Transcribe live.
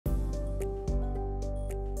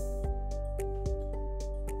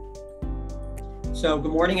So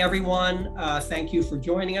good morning, everyone. Thank you for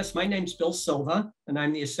joining us. My name's Bill Silva, and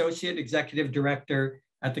I'm the Associate Executive Director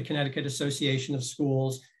at the Connecticut Association of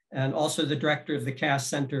Schools, and also the Director of the CAS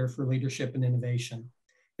Center for Leadership and Innovation.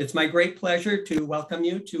 It's my great pleasure to welcome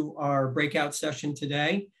you to our breakout session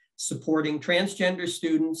today, Supporting Transgender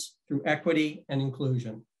Students Through Equity and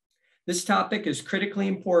Inclusion. This topic is critically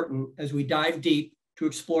important as we dive deep to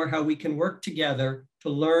explore how we can work together to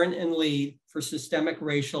learn and lead for systemic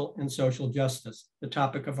racial and social justice, the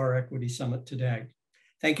topic of our Equity Summit today.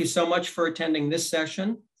 Thank you so much for attending this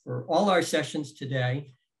session, for all our sessions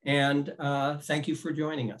today, and thank you for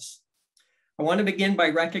joining us. I want to begin by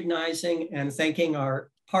recognizing and thanking our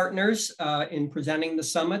partners in presenting the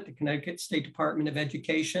summit, the Connecticut State Department of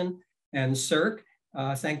Education and SERC.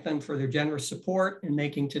 Thank them for their generous support in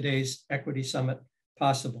making today's Equity Summit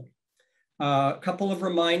possible. A couple of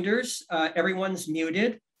reminders, everyone's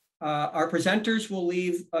muted. Our presenters will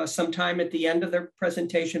leave some time at the end of their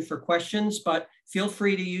presentation for questions, but feel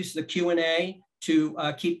free to use the Q&A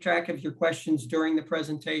to keep track of your questions during the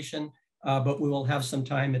presentation, but we will have some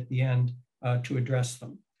time at the end to address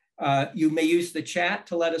them. You may use the chat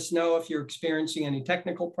to let us know if you're experiencing any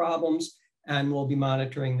technical problems, and we'll be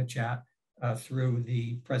monitoring the chat through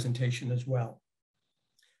the presentation as well.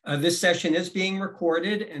 This session is being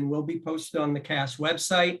recorded and will be posted on the CAS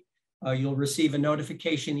website. You'll receive a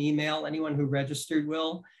notification email, anyone who registered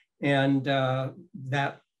will, and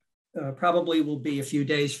that probably will be a few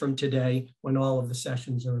days from today when all of the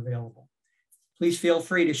sessions are available. Please feel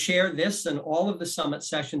free to share this and all of the summit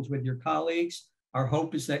sessions with your colleagues. Our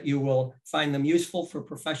hope is that you will find them useful for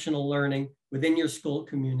professional learning within your school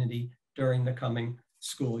community during the coming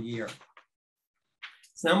school year.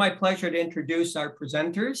 It's now my pleasure to introduce our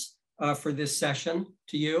presenters for this session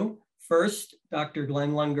to you. First, Dr.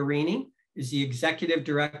 Glenn Lungarini is the Executive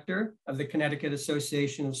Director of the Connecticut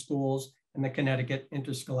Association of Schools and the Connecticut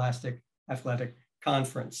Interscholastic Athletic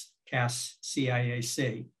Conference,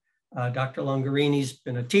 CAS-CIAC. Dr. Lungarini's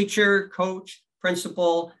been a teacher, coach,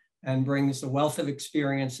 principal, and brings a wealth of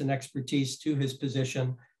experience and expertise to his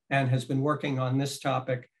position and has been working on this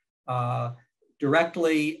topic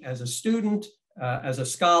directly as a student, as a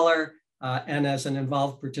scholar, and as an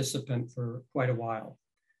involved participant for quite a while.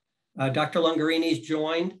 Dr. Lungarini is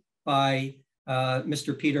joined by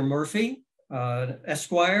Mr. Peter Murphy,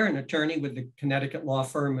 Esquire, an attorney with the Connecticut law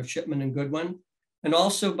firm of Shipman Goodwin, and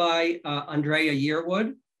also by Andraya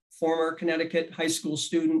Yearwood, former Connecticut high school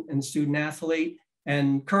student and student athlete,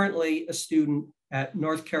 and currently a student at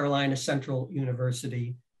North Carolina Central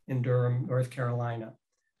University in Durham, North Carolina.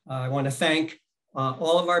 I want to thank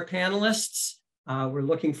all of our panelists. We're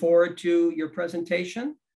looking forward to your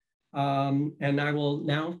presentation. And I will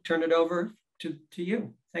now turn it over to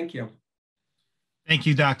you. Thank you. Thank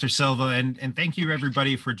you, Dr. Silva, and thank you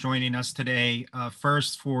everybody for joining us today.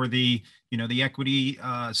 First for the Equity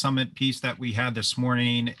Summit piece that we had this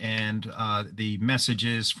morning and the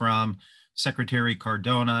messages from Secretary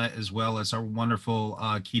Cardona, as well as our wonderful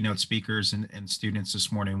keynote speakers and students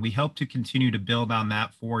this morning. We hope to continue to build on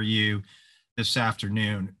that for you this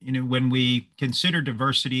afternoon. When we consider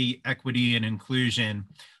diversity, equity, and inclusion,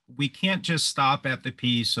 we can't just stop at the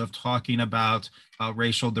piece of talking about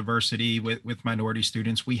racial diversity with minority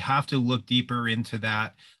students. We have to look deeper into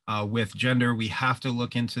that with gender. We have to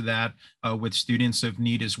look into that with students of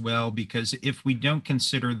need as well, because if we don't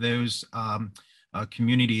consider those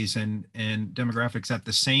communities and demographics at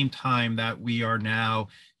the same time that we are now,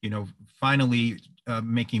 finally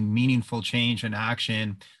making meaningful change and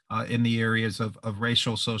action in the areas of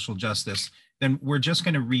racial social justice, then we're just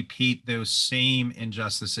going to repeat those same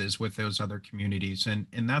injustices with those other communities.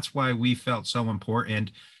 And that's why we felt so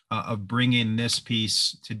important of bringing this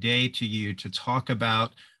piece today to you to talk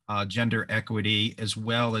about gender equity as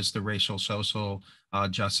well as the racial social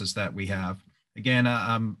justice that we have. Again,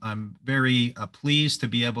 I'm very pleased to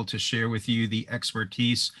be able to share with you the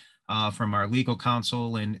expertise from our legal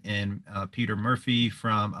counsel and Peter Murphy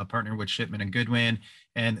from a partner with Shipman and Goodwin.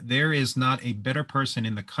 And there is not a better person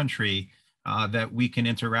in the country that we can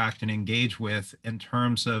interact and engage with in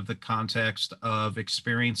terms of the context of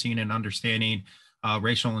experiencing and understanding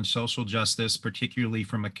racial and social justice, particularly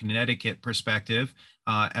from a Connecticut perspective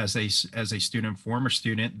as a student, former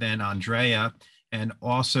student, than Andraya, and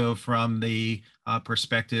also from the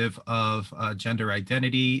perspective of gender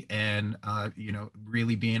identity and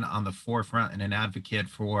really being on the forefront and an advocate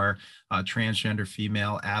for transgender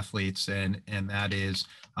female athletes, and that is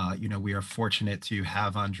we are fortunate to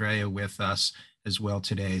have Andraya with us as well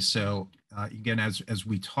today. So again, as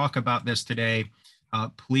we talk about this today,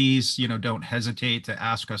 please don't hesitate to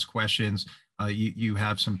ask us questions. you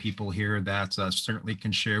have some people here that certainly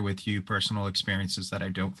can share with you personal experiences that I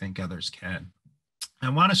don't think others can. I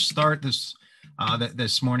want to start this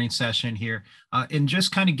morning session here in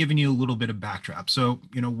just kind of giving you a little bit of backdrop. So,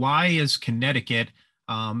 why is Connecticut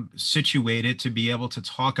situated to be able to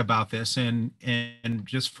talk about this? And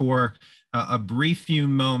just for a brief few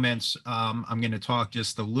moments, I'm going to talk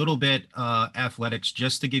just a little bit athletics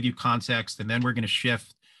just to give you context, and then we're going to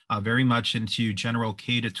shift very much into general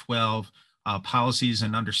K-12 policies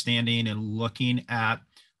and understanding and looking at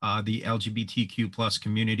the LGBTQ plus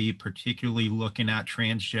community, particularly looking at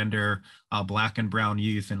transgender Black and brown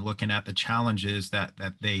youth and looking at the challenges that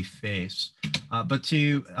they face. But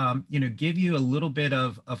to give you a little bit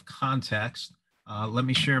of context, let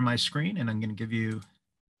me share my screen and I'm going to give you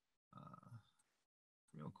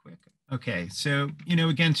real quick. Okay, so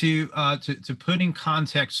again to put in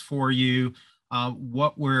context for you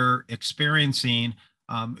what we're experiencing,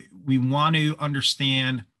 we want to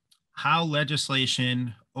understand how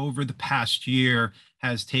legislation over the past year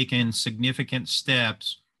has taken significant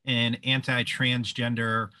steps in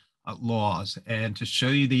anti-transgender laws. And to show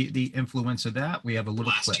you the influence of that, we have a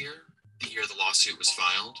little clip. Last year, the year the lawsuit was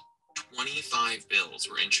filed, 25 bills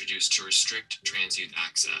were introduced to restrict trans youth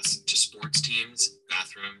access to sports teams,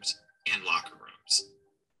 bathrooms, and locker rooms.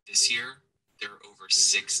 This year, there are over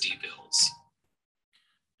 60 bills.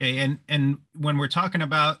 Okay, and when we're talking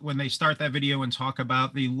about, when they start that video and talk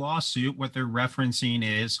about the lawsuit, what they're referencing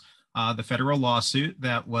is the federal lawsuit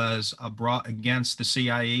that was brought against the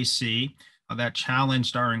CIAC that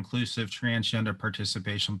challenged our inclusive transgender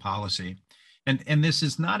participation policy. And this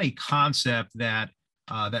is not a concept that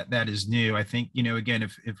is new. I think, again,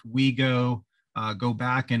 if we go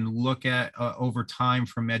back and look at over time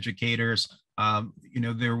from educators,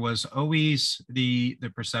 there was always the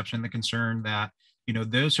perception, the concern that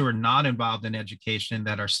those who are not involved in education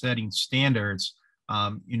that are setting standards,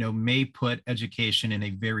 may put education in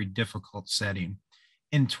a very difficult setting.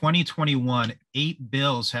 In 2021, 8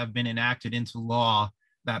 bills have been enacted into law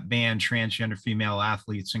that ban transgender female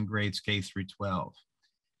athletes in grades K through 12.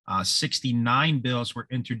 69 bills were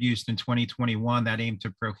introduced in 2021 that aim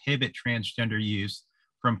to prohibit transgender youth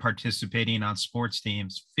from participating on sports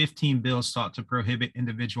teams. 15 bills sought to prohibit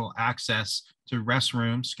individual access to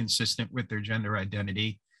restrooms consistent with their gender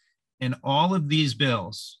identity. And all of these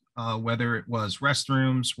bills, whether it was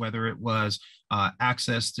restrooms, whether it was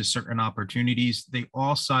access to certain opportunities, they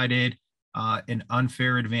all cited an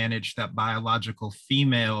unfair advantage that biological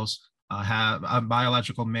males have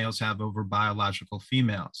over biological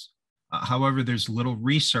females. However, there's little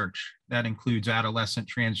research that includes adolescent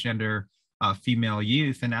transgender female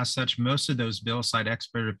youth. And as such, most of those bills cite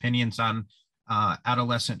expert opinions on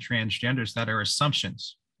adolescent transgenders that are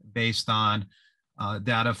assumptions based on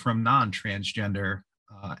data from non-transgender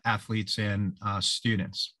athletes and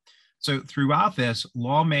students. So throughout this,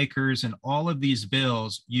 lawmakers in all of these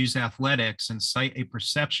bills use athletics and cite a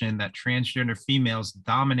perception that transgender females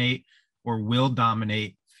dominate or will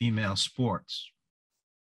dominate female sports.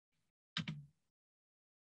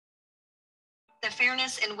 The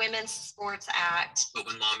Fairness in Women's Sports Act. But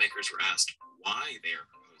when lawmakers were asked why they are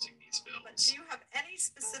proposing these bills. But do you have any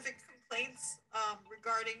specific complaints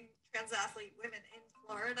regarding trans athlete women in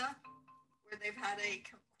Florida where they've had a,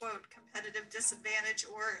 quote, competitive disadvantage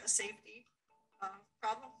or a safety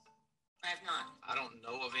problem? I have not. I don't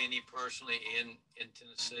know of any personally in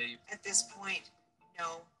Tennessee. At this point,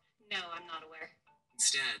 no. No, I'm not aware.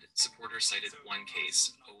 Instead, supporters cited one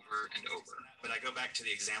case over and over. But I go back to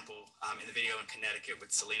the example in the video in Connecticut with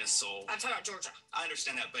Selena Soul. I'm talking about Georgia. I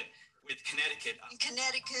understand that, but with Connecticut. In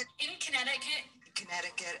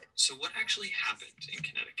Connecticut. So what actually happened in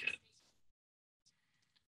Connecticut?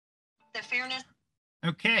 The Fairness.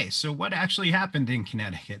 Okay, so what actually happened in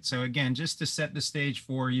Connecticut? So again, just to set the stage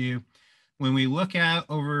for you, when we look at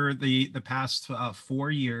over the past 4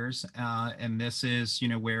 years, and this is,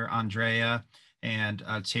 where Andraya and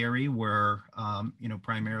Terry were,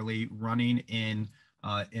 primarily running in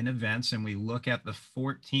events, and we look at the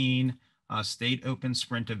 14 state open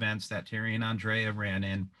sprint events that Terry and Andraya ran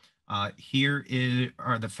in. Here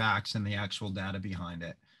are the facts and the actual data behind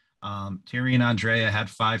it. Terry and Andraya had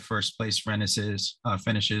 5 first place finishes,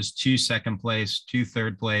 2 second place, 2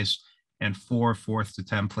 third place, and 4 4th to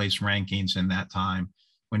 10th place rankings in that time.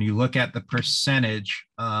 When you look at the percentage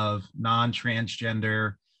of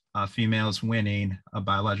non-transgender females winning,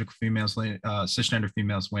 biological females, cisgender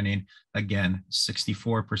females winning, again,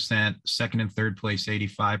 64%, second and third place,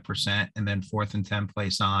 85%, and then 4th and 10th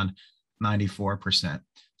place on 94%.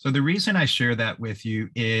 So the reason I share that with you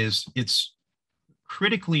is it's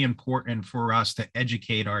critically important for us to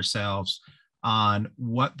educate ourselves on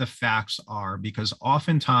what the facts are, because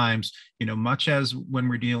oftentimes, much as when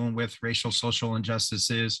we're dealing with racial social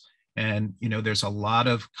injustices, and there's a lot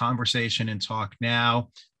of conversation and talk now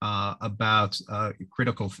about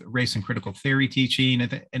critical race and critical theory teaching,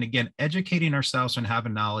 and again, educating ourselves and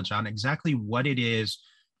having knowledge on exactly what it is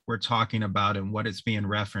we're talking about and what it's being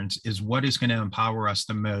referenced is what is going to empower us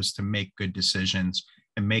the most to make good decisions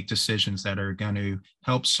and make decisions that are going to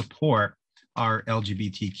help support our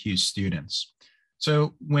LGBTQ students.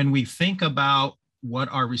 So when we think about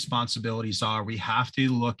what our responsibilities are, we have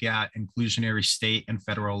to look at inclusionary state and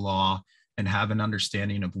federal law and have an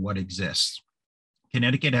understanding of what exists.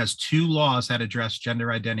 Connecticut has 2 laws that address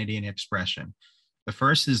gender identity and expression. The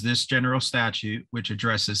first is this general statute, which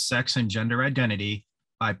addresses sex and gender identity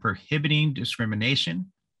by prohibiting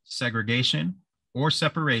discrimination, segregation, or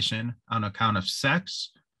separation on account of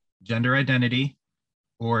sex, gender identity,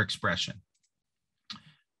 or expression.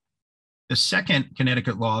 The second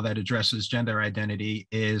Connecticut law that addresses gender identity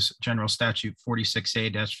is General Statute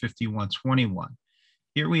 46A-5121.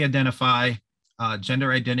 Here we identify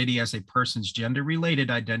gender identity as a person's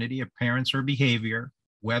gender-related identity, appearance, or behavior,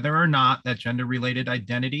 whether or not that gender-related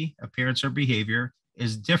identity, appearance, or behavior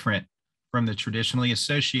is different from the traditionally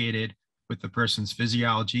associated with the person's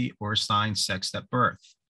physiology or assigned sex at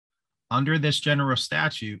birth. Under this general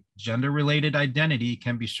statute, gender-related identity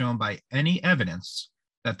can be shown by any evidence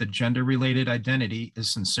that the gender-related identity is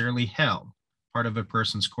sincerely held, part of a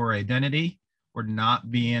person's core identity, or not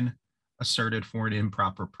being asserted for an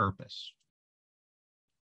improper purpose.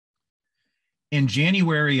 In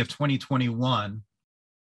January of 2021,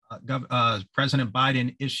 President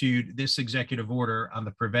Biden issued this executive order on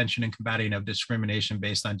the prevention and combating of discrimination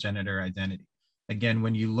based on gender identity. Again,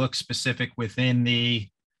 when you look specific within the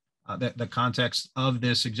context of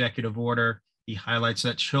this executive order, he highlights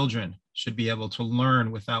that children should be able to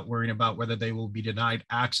learn without worrying about whether they will be denied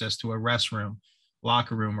access to a restroom,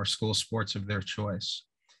 locker room, or school sports of their choice.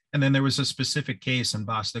 And then there was a specific case in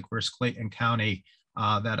Bostic versus Clayton County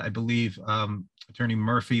that I believe Attorney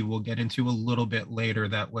Murphy will get into a little bit later.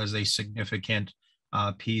 That was a significant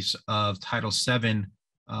piece of Title VII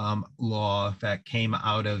law that came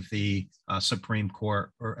out of the Supreme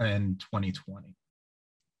Court in 2020.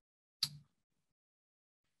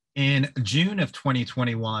 In June of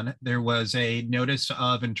 2021, there was a notice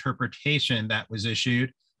of interpretation that was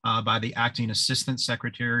issued by the Acting Assistant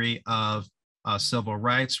Secretary of Civil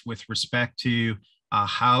Rights with respect to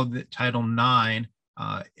how the Title IX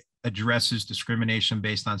addresses discrimination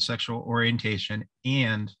based on sexual orientation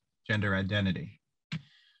and gender identity.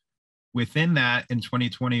 Within that, in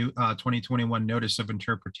 2021 notice of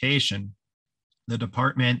interpretation, the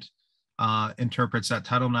department interprets that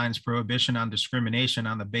Title IX's prohibition on discrimination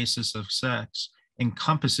on the basis of sex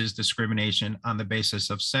encompasses discrimination on the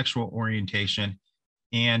basis of sexual orientation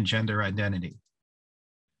and gender identity.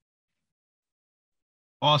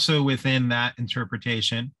 Also within that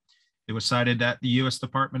interpretation, it was cited that the U.S.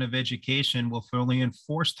 Department of Education will fully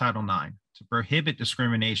enforce Title IX to prohibit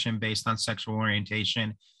discrimination based on sexual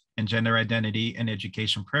orientation and gender identity in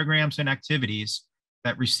education programs and activities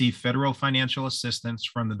that receive federal financial assistance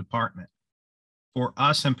from the department. For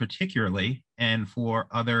us in particularly, and for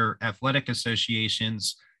other athletic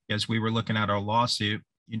associations, as we were looking at our lawsuit,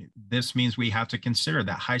 this means we have to consider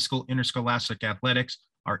that high school interscholastic athletics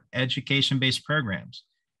are education-based programs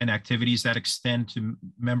and activities that extend to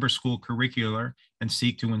member school curricular and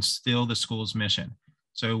seek to instill the school's mission.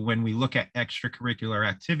 So when we look at extracurricular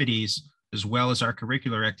activities, as well as our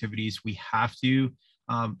curricular activities, we have to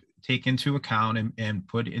take into account and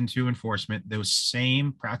put into enforcement those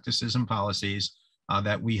same practices and policies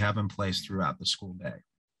that we have in place throughout the school day.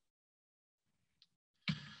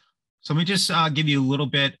 So let me just give you a little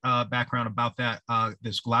bit background about that,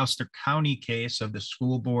 this Gloucester County case of the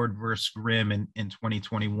school board versus Grimm in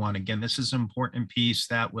 2021. Again, this is an important piece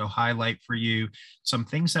that will highlight for you some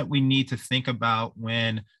things that we need to think about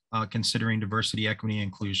when considering diversity, equity, and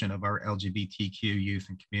inclusion of our LGBTQ youth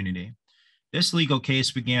and community. This legal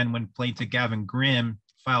case began when plaintiff Gavin Grimm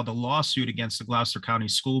filed a lawsuit against the Gloucester County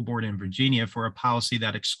School Board in Virginia for a policy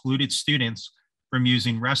that excluded students from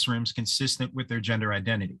using restrooms consistent with their gender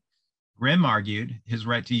identity. Grimm argued his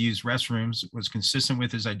right to use restrooms was consistent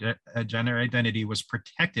with his gender identity was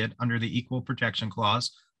protected under the Equal Protection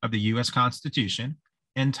Clause of the U.S. Constitution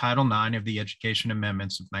and Title IX of the Education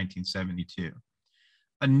Amendments of 1972.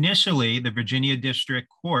 Initially, the Virginia District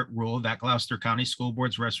Court ruled that Gloucester County School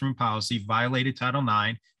Board's restroom policy violated Title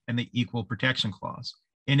IX and the Equal Protection Clause.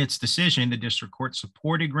 In its decision, the district court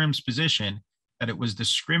supported Grimm's position that it was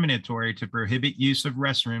discriminatory to prohibit use of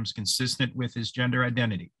restrooms consistent with his gender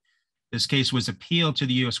identity. This case was appealed to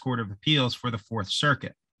the U.S. Court of Appeals for the Fourth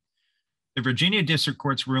Circuit. The Virginia District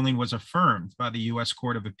Court's ruling was affirmed by the U.S.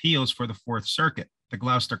 Court of Appeals for the Fourth Circuit. The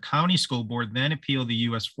Gloucester County School Board then appealed the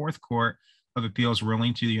U.S. Fourth Court of Appeals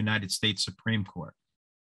ruling to the United States Supreme Court.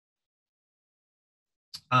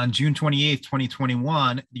 On June 28,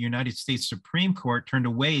 2021, the United States Supreme Court turned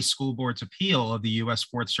away school board's appeal of the U.S.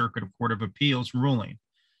 Fourth Circuit Court of Appeals ruling.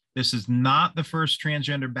 This is not the first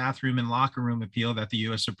transgender bathroom and locker room appeal that the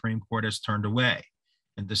U.S. Supreme Court has turned away.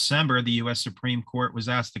 In December, the U.S. Supreme Court was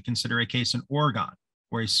asked to consider a case in Oregon,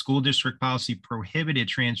 where a school district policy prohibited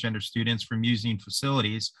transgender students from using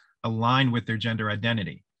facilities aligned with their gender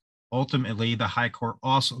identity. Ultimately, the High Court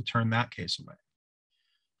also turned that case away.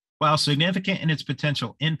 While significant in its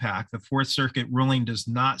potential impact, the Fourth Circuit ruling does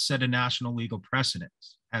not set a national legal precedent,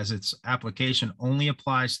 as its application only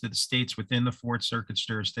applies to the states within the Fourth Circuit's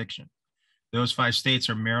jurisdiction. Those 5 states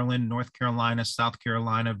are Maryland, North Carolina, South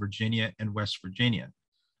Carolina, Virginia, and West Virginia,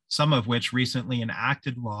 some of which recently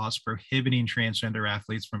enacted laws prohibiting transgender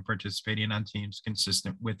athletes from participating on teams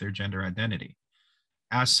consistent with their gender identity.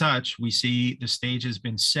 As such, we see the stage has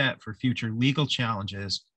been set for future legal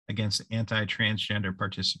challenges against anti-transgender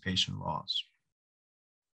participation laws.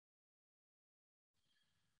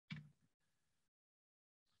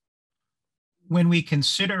 When we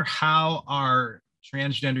consider how our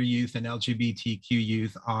transgender youth and LGBTQ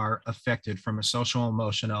youth are affected from a social,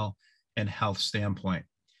 emotional, and health standpoint,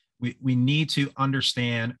 we need to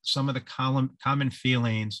understand some of the common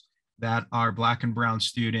feelings that our Black and Brown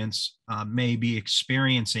students may be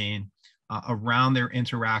experiencing around their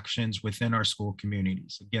interactions within our school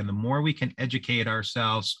communities. Again, the more we can educate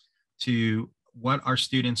ourselves to what our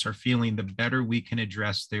students are feeling, the better we can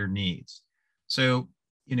address their needs. So,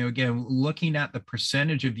 again, looking at the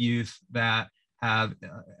percentage of youth that have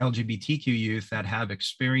LGBTQ youth that have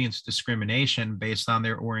experienced discrimination based on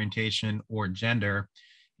their orientation or gender,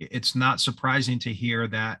 it's not surprising to hear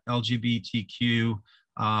that LGBTQ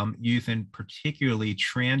youth, and particularly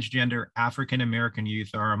transgender African-American youth,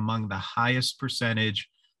 are among the highest percentage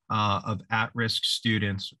of at-risk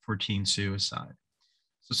students for teen suicide.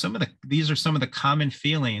 So these are some of the common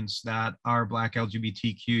feelings that our Black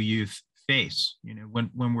LGBTQ youth face.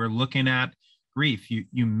 When we're looking at grief,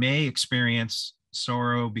 you may experience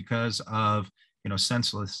sorrow because of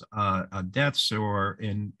senseless deaths, or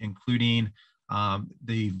including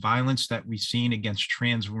the violence that we've seen against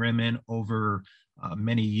trans women over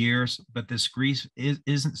many years. But this grief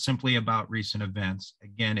isn't simply about recent events.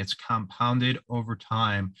 Again, it's compounded over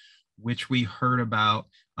time, which we heard about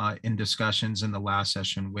in discussions in the last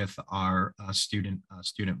session with our student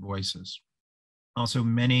voices. Also,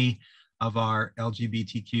 many of our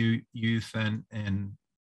LGBTQ youth and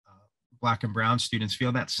Black and Brown students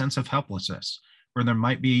feel that sense of helplessness, where there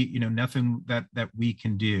might be nothing that we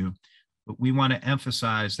can do. But we want to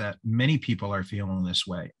emphasize that many people are feeling this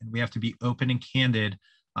way, and we have to be open and candid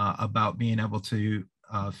about being able to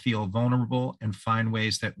feel vulnerable and find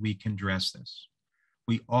ways that we can address this.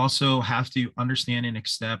 We also have to understand and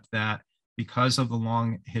accept that because of the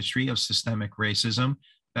long history of systemic racism,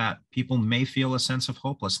 that people may feel a sense of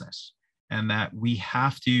hopelessness, and that we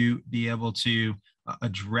have to be able to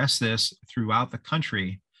address this throughout the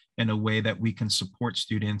country in a way that we can support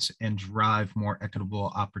students and drive more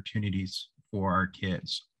equitable opportunities for our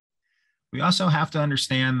kids. We also have to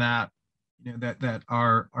understand that that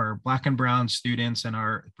our Black and Brown students and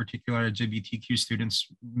our particular LGBTQ students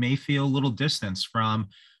may feel a little distance from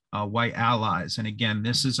white allies. And again,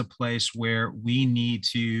 this is a place where we need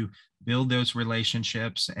to build those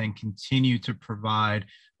relationships and continue to provide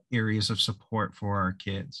areas of support for our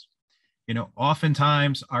kids.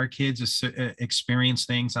 Oftentimes our kids experience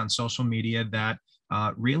things on social media that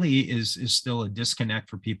really is still a disconnect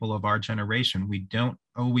for people of our generation. We don't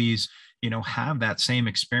always, have that same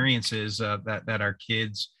experiences that our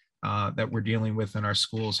kids that we're dealing with in our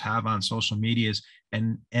schools have on social medias,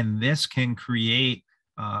 and this can create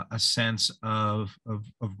a sense of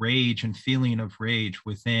rage and feeling of rage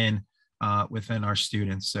within our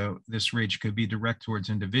students. So this rage could be direct towards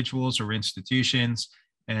individuals or institutions.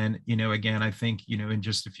 And, again, I think, in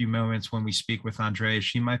just a few moments when we speak with Andraya,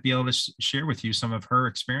 she might be able to share with you some of her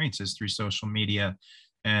experiences through social media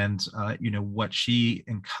and, what she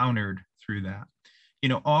encountered through that.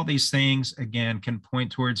 All these things, again, can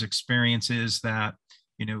point towards experiences that,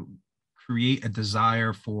 create a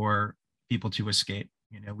desire for people to escape.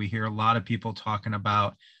 We hear a lot of people talking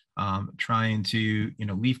about trying to,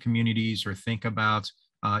 leave communities or think about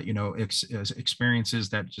experiences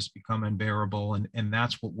that just become unbearable. And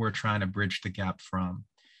that's what we're trying to bridge the gap from.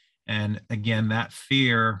 And again, that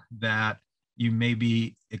fear that you may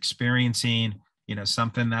be experiencing,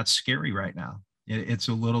 something that's scary right now. It's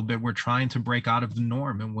a little bit, we're trying to break out of the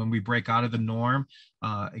norm. And when we break out of the norm,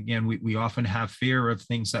 again, we often have fear of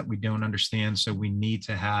things that we don't understand. So we need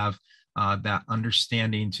to have that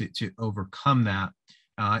understanding to overcome that.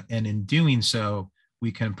 And in doing so,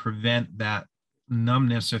 we can prevent that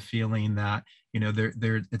numbness of feeling that,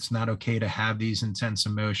 it's not okay to have these intense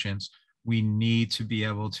emotions. We need to be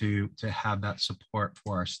able to have that support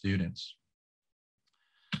for our students.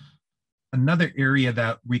 Another area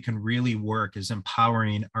that we can really work is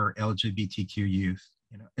empowering our LGBTQ youth.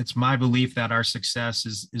 It's my belief that our success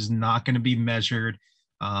is not going to be measured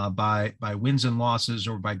by wins and losses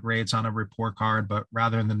or by grades on a report card, but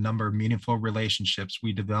rather in the number of meaningful relationships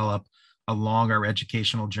we develop along our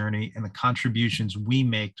educational journey and the contributions we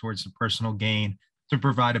make towards the personal gain to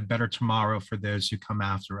provide a better tomorrow for those who come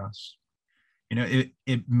after us.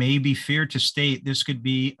 It may be fair to state this could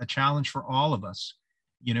be a challenge for all of us.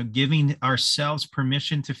 Giving ourselves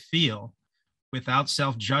permission to feel without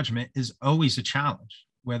self-judgment is always a challenge,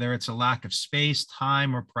 whether it's a lack of space,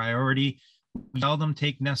 time, or priority. We seldom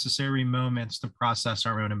take necessary moments to process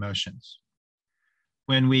our own emotions.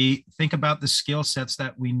 When we think about the skill sets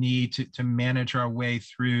that we need to manage our way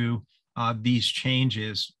through these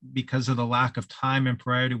changes, because of the lack of time and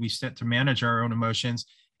priority we set to manage our own emotions,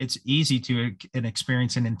 it's easy to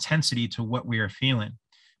experience an intensity to what we are feeling.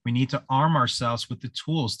 We need to arm ourselves with the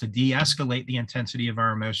tools to de-escalate the intensity of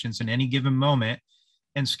our emotions in any given moment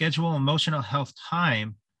and schedule emotional health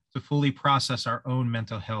time to fully process our own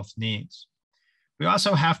mental health needs. We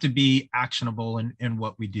also have to be actionable in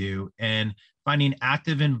what we do, and finding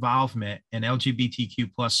active involvement in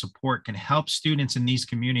LGBTQ plus support can help students in these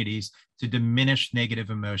communities to diminish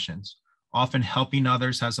negative emotions. Often helping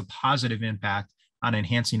others has a positive impact on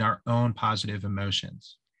enhancing our own positive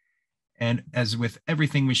emotions. And as with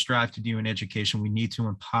everything we strive to do in education, we need to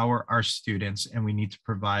empower our students and we need to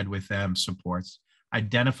provide with them supports.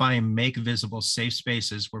 Identify and make visible safe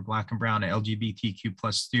spaces where Black and Brown LGBTQ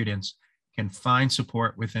plus students can find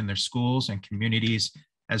support within their schools and communities,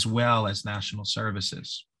 as well as national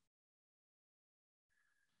services.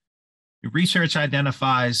 Research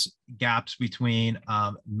identifies gaps between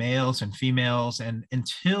males and females, and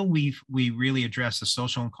until we really address the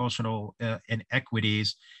social and cultural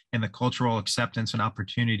inequities and the cultural acceptance and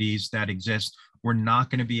opportunities that exist, we're not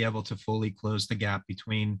going to be able to fully close the gap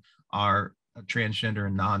between our transgender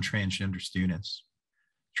and non-transgender students.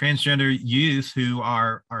 Transgender youth who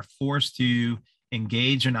are forced to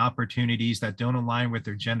engage in opportunities that don't align with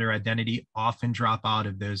their gender identity often drop out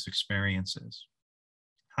of those experiences.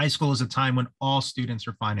 High school is a time when all students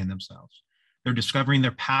are finding themselves. They're discovering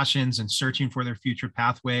their passions and searching for their future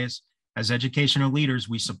pathways. As educational leaders,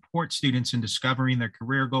 we support students in discovering their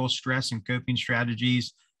career goals, stress and coping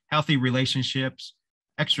strategies, healthy relationships,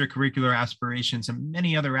 extracurricular aspirations, and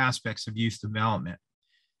many other aspects of youth development.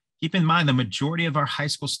 Keep in mind, the majority of our high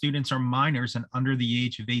school students are minors and under the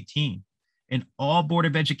age of 18. In all Board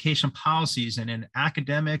of Education policies and in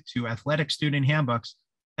academic to athletic student handbooks,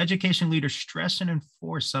 education leaders stress and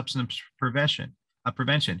enforce substance prevention.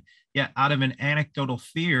 Yet out of an anecdotal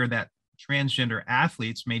fear that transgender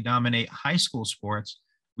athletes may dominate high school sports,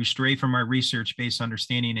 we stray from our research-based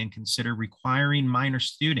understanding and consider requiring minor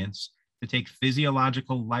students to take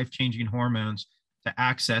physiological life-changing hormones to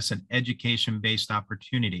access an education-based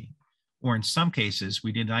opportunity. Or in some cases,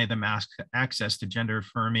 we deny them access to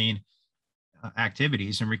gender-affirming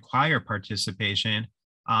activities and require participation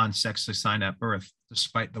on sex assigned at birth,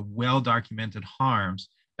 despite the well-documented harms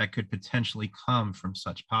that could potentially come from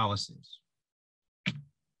such policies.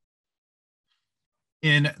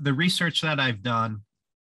 In the research that I've done,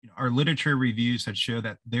 our literature reviews have shown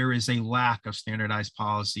that there is a lack of standardized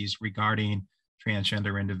policies regarding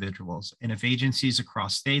transgender individuals. And if agencies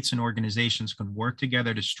across states and organizations can work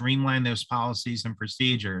together to streamline those policies and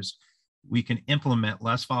procedures, we can implement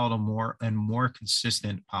less volatile, more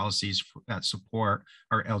consistent policies that support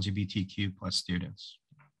our LGBTQ plus students.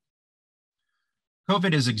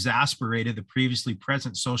 COVID has exacerbated the previously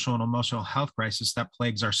present social and emotional health crisis that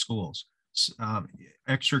plagues our schools.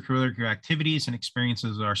 Extracurricular activities and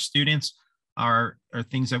experiences of our students are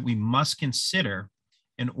things that we must consider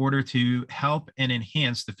in order to help and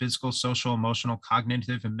enhance the physical, social, emotional,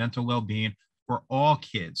 cognitive, and mental well-being for all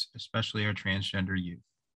kids, especially our transgender youth.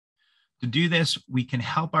 To do this, we can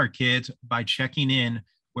help our kids by checking in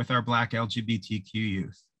with our Black LGBTQ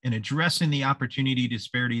youth. In addressing the opportunity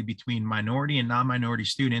disparity between minority and non-minority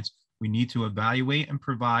students, we need to evaluate and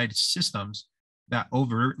provide systems that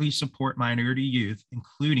overtly support minority youth,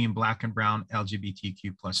 including Black and Brown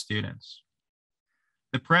LGBTQ plus students.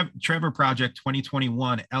 The Trevor Project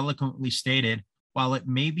 2021 eloquently stated, While it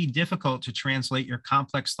may be difficult to translate your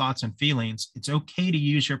complex thoughts and feelings, it's okay to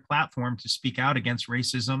use your platform to speak out against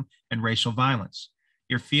racism and racial violence.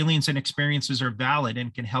 Your feelings and experiences are valid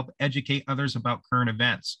and can help educate others about current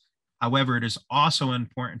events. However, it is also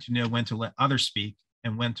important to know when to let others speak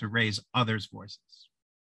and when to raise others' voices.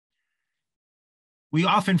 We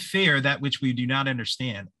often fear that which we do not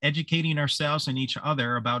understand. Educating ourselves and each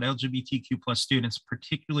other about LGBTQ+ students,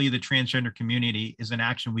 particularly the transgender community, is an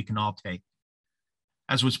action we can all take.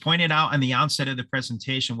 As was pointed out on the onset of the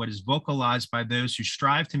presentation, what is vocalized by those who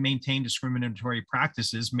strive to maintain discriminatory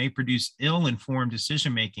practices may produce ill-informed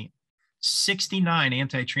decision-making. 69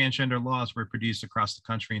 anti-transgender laws were produced across the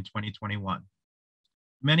country in 2021,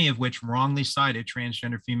 many of which wrongly cited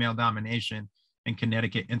transgender female domination in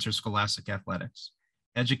Connecticut interscholastic athletics.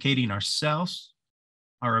 Educating ourselves,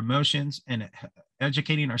 our emotions, and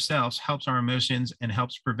educating ourselves helps our emotions and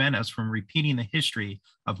helps prevent us from repeating the history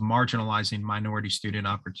of marginalizing minority student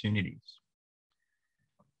opportunities.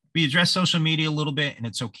 We address social media a little bit, and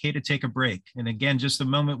it's okay to take a break. And again, just a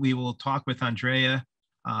moment, we will talk with Andraya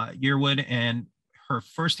Yearwood, and her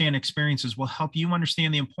firsthand experiences will help you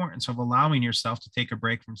understand the importance of allowing yourself to take a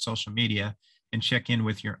break from social media and check in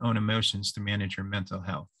with your own emotions to manage your mental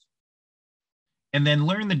health. And then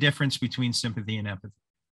learn the difference between sympathy and empathy.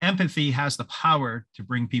 Empathy has the power to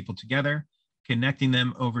bring people together, connecting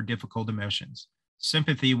them over difficult emotions.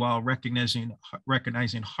 Sympathy, while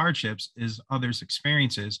recognizing hardships is others'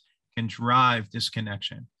 experiences, can drive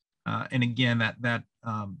disconnection. And again, that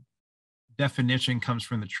definition comes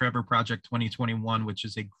from the Trevor Project 2021, which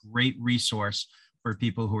is a great resource for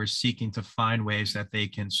people who are seeking to find ways that they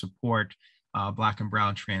can support Black and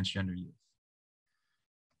Brown transgender youth.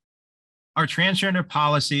 Our transgender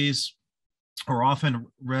policies are often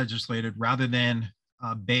legislated rather than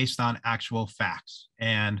based on actual facts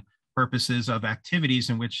and purposes of activities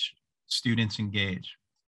in which students engage.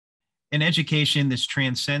 In education, this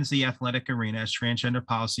transcends the athletic arena, as transgender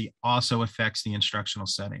policy also affects the instructional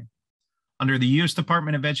setting. Under the U.S.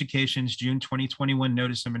 Department of Education's June 2021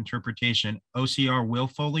 Notice of Interpretation, OCR will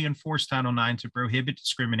fully enforce Title IX to prohibit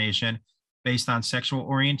discrimination based on sexual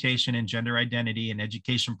orientation and gender identity in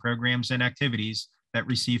education programs and activities that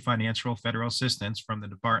receive financial federal assistance from the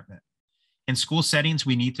department. In school settings,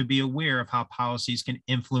 we need to be aware of how policies can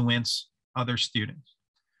influence other students.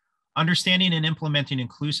 Understanding and implementing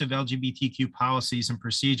inclusive LGBTQ policies and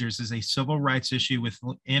procedures is a civil rights issue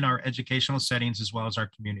within our educational settings as well as our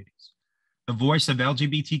communities. The voice of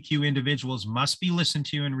LGBTQ individuals must be listened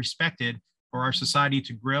to and respected for our society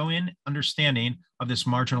to grow in understanding of this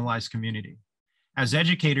marginalized community. As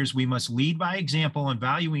educators, we must lead by example and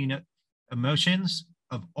valuing emotions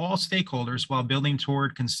of all stakeholders while building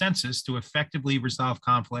toward consensus to effectively resolve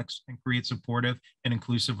conflicts and create supportive and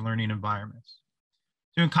inclusive learning environments.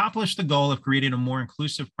 To accomplish the goal of creating a more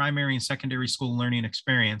inclusive primary and secondary school learning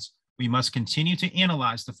experience, we must continue to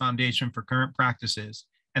analyze the foundation for current practices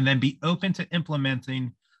and then be open to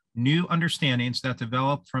implementing new understandings that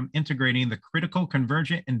develop from integrating the critical,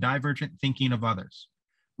 convergent, and divergent thinking of others.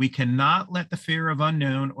 We cannot let the fear of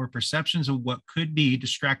unknown or perceptions of what could be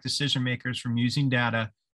distract decision makers from using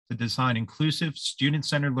data to design inclusive,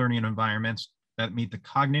 student-centered learning environments that meet the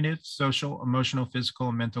cognitive, social, emotional, physical,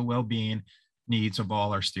 and mental well-being needs of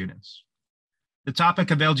all our students. The topic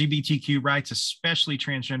of LGBTQ rights, especially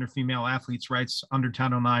transgender female athletes' rights under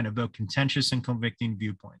Title IX, evoke contentious and convicting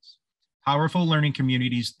viewpoints. Powerful learning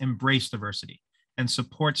communities embrace diversity and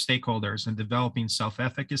support stakeholders in developing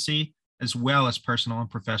self-efficacy as well as personal and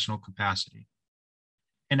professional capacity.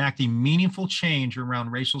 Enacting meaningful change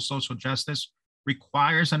around racial social justice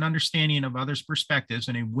requires an understanding of others' perspectives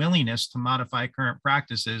and a willingness to modify current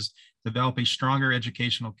practices, develop a stronger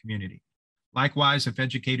educational community. Likewise, if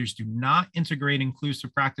educators do not integrate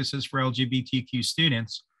inclusive practices for LGBTQ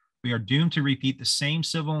students, we are doomed to repeat the same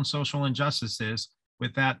civil and social injustices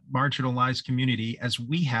with that marginalized community as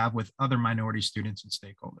we have with other minority students and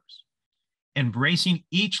stakeholders. Embracing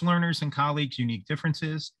each learner's and colleagues' unique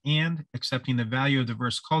differences and accepting the value of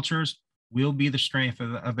diverse cultures will be the strength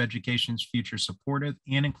of education's future supportive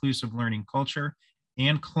and inclusive learning culture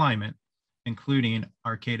and climate, including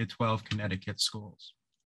our K-12 Connecticut schools.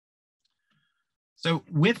 So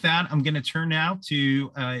with that, I'm going to turn now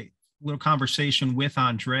to a little conversation with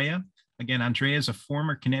Andraya. Again, Andraya is a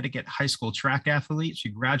former Connecticut high school track athlete. She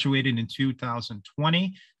graduated in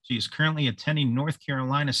 2020. She is currently attending North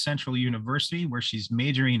Carolina Central University, where she's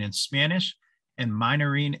majoring in Spanish and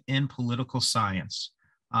minoring in political science.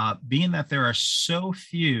 Being that there are so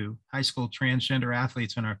few high school transgender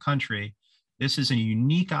athletes in our country, this is a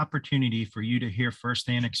unique opportunity for you to hear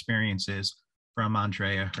firsthand experiences from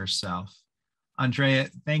Andraya herself. Andraya,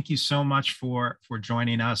 thank you so much for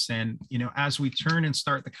joining us. And, as we turn and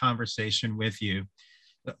start the conversation with you,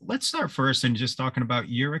 let's start first and just talking about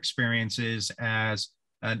your experiences as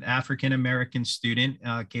an African-American student,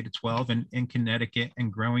 K-12 in Connecticut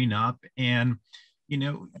and growing up. And,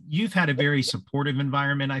 you've had a very supportive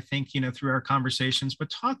environment, I think, through our conversations, but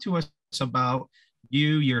talk to us about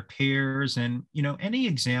you, your peers, and, any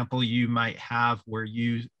example you might have where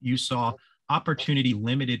you saw opportunity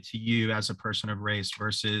limited to you as a person of race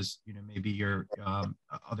versus, maybe your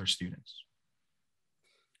other students.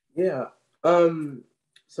 Yeah.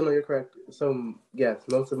 So no, you're correct. So yes,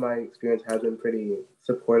 most of my experience has been pretty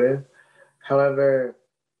supportive. However,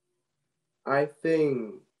 I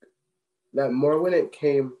think that more when it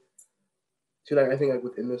came to I think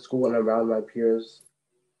within the school and around my peers,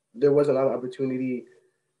 there was a lot of opportunity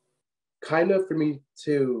kind of for me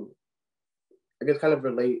to, I guess, kind of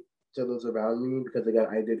relate to those around me, because again,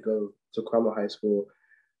 I did go to Cromwell High School,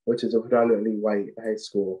 which is a predominantly white high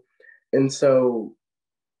school. And so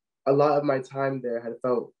a lot of my time there had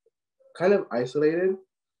felt kind of isolated,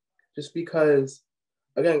 just because,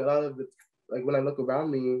 again, a lot of when I look around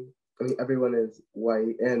me, I mean, everyone is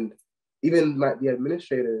white, and even the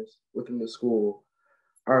administrators within the school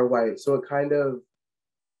are white. So it kind of,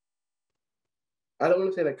 I don't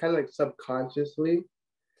want to say kind of subconsciously,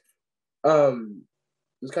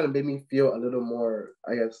 just kind of made me feel a little more,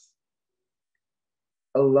 I guess,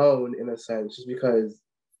 alone in a sense, just because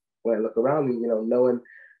when I look around me, no one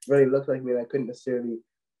really looks like me, and I couldn't necessarily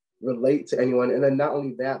relate to anyone. And then not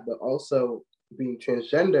only that, but also being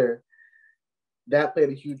transgender, that played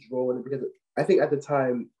a huge role in it, because I think at the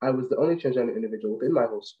time I was the only transgender individual within my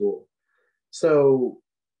whole school. So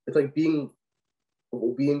it's being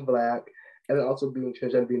Black, and then also being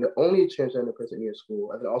transgender, being the only transgender person in your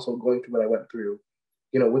school, and then also going through what I went through,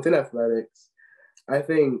 within athletics. I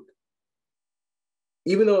think,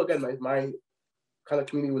 even though, again, my kind of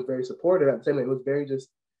community was very supportive, at the same time, it was very just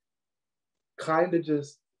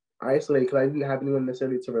isolated, because I didn't have anyone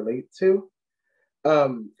necessarily to relate to,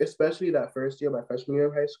 especially that first year, my freshman year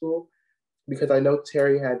of high school, because I know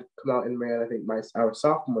Terry had come out and ran, I think, our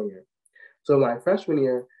sophomore year. So my freshman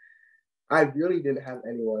year, I really didn't have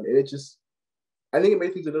anyone, and I think it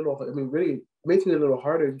made things really made things a little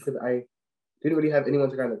harder, because I didn't really have anyone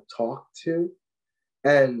to kind of talk to.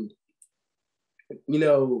 And,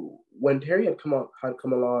 when Terry had come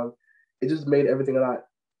along, it just made everything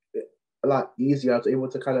a lot easier. I was able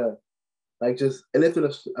to kind of it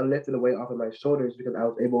lifted a weight off of my shoulders, because I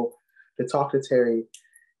was able to talk to Terry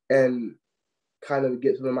and kind of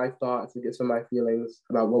get some of my thoughts and get some of my feelings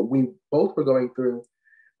about what we both were going through.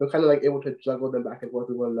 We're kind of able to juggle them back and forth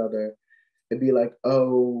with one another, and be like,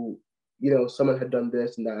 oh, someone had done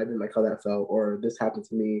this and that, I didn't like how that felt, or this happened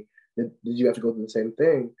to me. Did you have to go through the same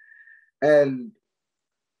thing? And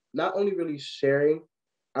not only really sharing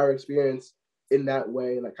our experience in that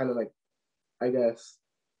way, I guess,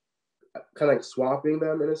 kind of swapping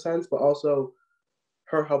them in a sense, but also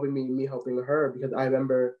her helping me helping her, because I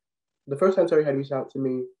remember the first time Terry had reached out to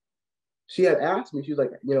me, she had asked me, she was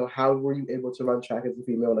like, how were you able to run track as a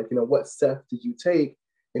female? What steps did you take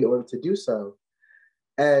in order to do so?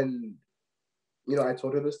 And, I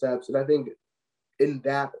told her the steps, and I think in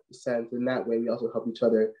that sense, in that way, we also help each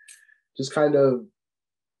other just kind of,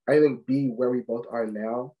 I think, be where we both are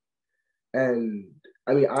now. And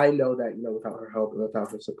I mean, I know that, without her help and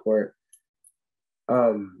without her support,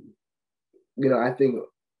 I think,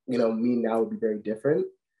 me now would be very different.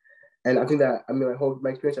 And I think that, my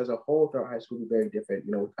experience as a whole throughout high school would be very different,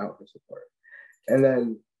 without her support. And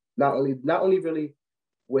then not only really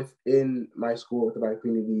within my school, within my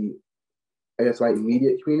community, I guess my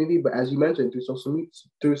immediate community, but as you mentioned,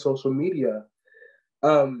 through social media,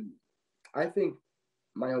 I think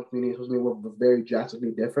my own community and social media were very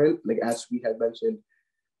drastically different. As we had mentioned,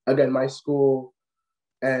 again, my school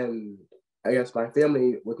and I guess my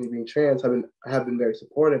family, with me being trans, have been very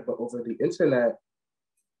supportive, but over the internet,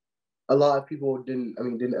 a lot of people didn't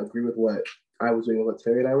agree with what I was doing, what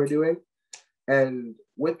Terry and I were doing. And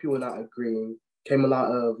with people not agreeing came a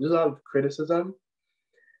lot of criticism.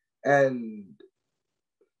 And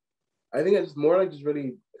I think it's more just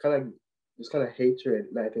really kind of hatred.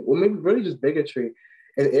 And I think, well, maybe really just bigotry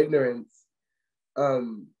and ignorance,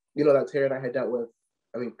 that Terry and I had dealt with,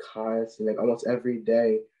 constantly, almost every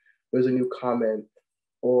day, there's a new comment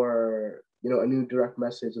or, a new direct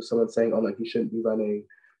message of someone saying, oh, you shouldn't be running,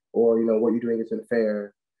 or, what you're doing isn't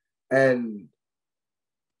fair. And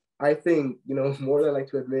I think, more than I like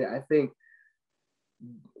to admit, I think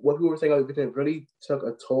what people were saying on the internet really took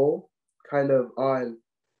a toll kind of on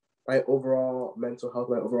my overall mental health,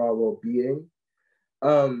 my overall well-being.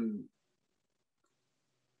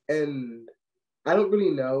 And I don't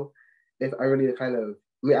really know if I really kind of,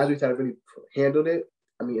 I mean, as we said, I really handled it,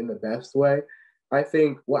 I mean, in the best way. I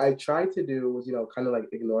think what I tried to do was, kind of like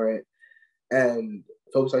ignore it and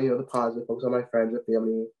focus on, the positive, focus on my friends and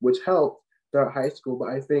family, which helped throughout high school. But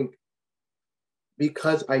I think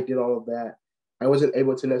because I did all of that, I wasn't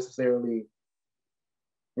able to necessarily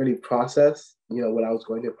really process, what I was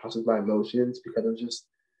going to process my emotions, because it was just,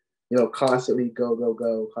 constantly go, go,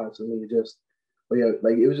 go, constantly just, but yeah,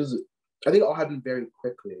 like it was just, I think it all happened very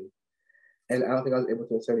quickly. And I don't think I was able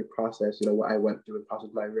to necessarily process, what I went through and process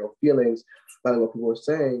my real feelings by what people were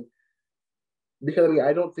saying. Because I mean,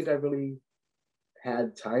 I don't think I really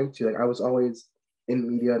had time to. Like, I was always in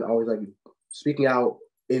media and always like speaking out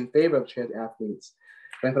in favor of trans athletes.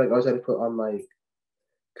 And I feel like I always had to put on like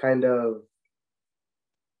kind of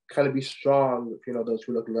be strong, those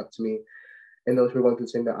who were looking up to me and those who were going through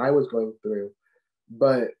the same that I was going through.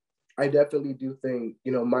 But I definitely do think,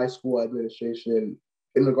 my school administration,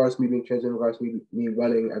 in regards to me being trans, in regards to me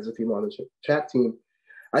running as a female on the track team,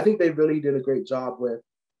 I think they really did a great job with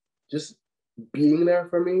just being there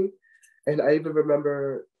for me. And I even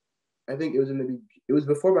remember, I think it was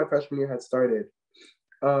before my freshman year had started.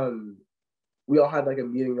 We all had like a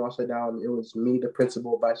meeting, we all sat down. It was me, the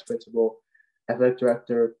principal, vice principal, athletic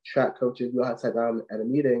director, track coaches. We all had sat down at a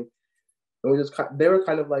meeting, and they were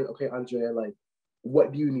kind of like, okay, Andraya, like,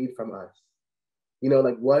 what do you need from us?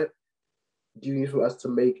 Like, what do you need from us to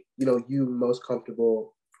make, you most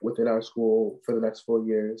comfortable within our school for the next 4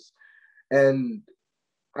 years? And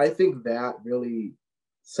I think that really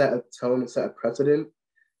set a tone and set a precedent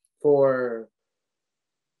for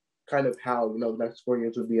kind of how, the next 4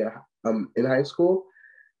 years would be in high school.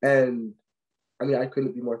 And I mean, I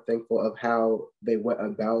couldn't be more thankful of how they went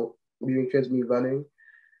about leading trans, me running.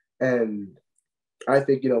 And I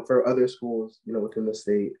think, for other schools, within the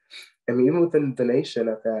state, I mean, even within the nation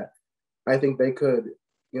at that, I think they could,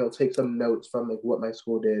 take some notes from like what my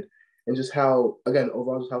school did, and just how, again,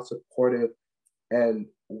 overall, just how supportive and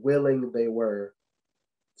willing they were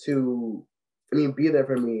to, be there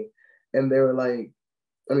for me. And they were like,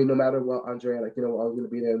 no matter what, Andraya, like, I was going to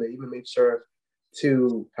be there. And they even made sure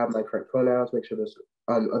to have my correct pronouns, make sure those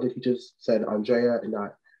other teachers said Andraya and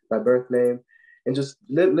not my birth name. And just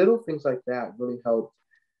little things like that really helped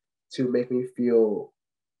to make me feel,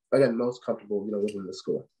 again, most comfortable, within the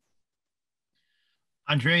school.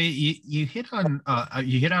 Andraya, you hit on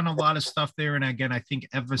a lot of stuff there, and again, I think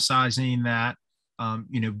emphasizing that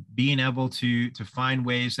being able to find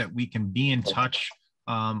ways that we can be in touch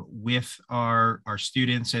with our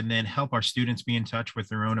students, and then help our students be in touch with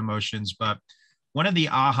their own emotions. But one of the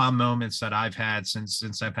aha moments that I've had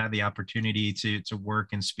since I've had the opportunity to work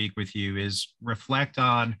and speak with you is reflect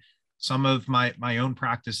on some of my own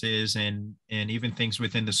practices and even things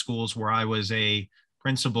within the schools where I was a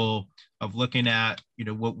principal, of looking at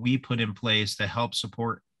what we put in place to help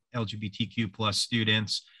support LGBTQ plus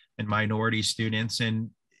students and minority students. And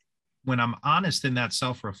when I'm honest in that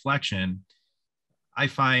self-reflection, I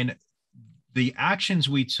find the actions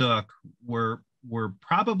we took were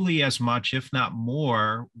probably as much, if not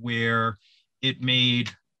more, where it made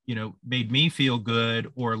me feel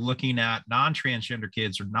good, or looking at non-transgender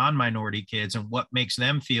kids or non-minority kids and what makes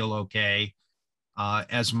them feel okay,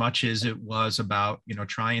 as much as it was about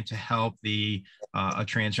trying to help a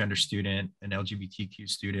transgender student, an LGBTQ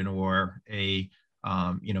student, or a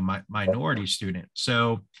minority student.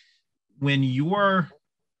 So when your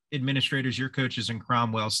administrators, your coaches in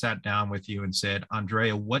Cromwell sat down with you and said,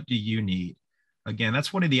 Andraya, what do you need? Again,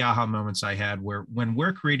 that's one of the aha moments I had, where when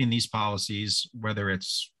we're creating these policies, whether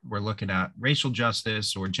we're looking at racial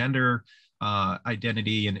justice or gender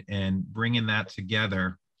identity and bringing that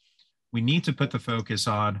together, we need to put the focus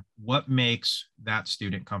on what makes that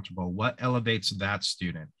student comfortable, what elevates that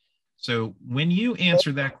student. So when you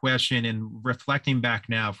answer that question, and reflecting back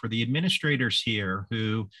now for the administrators here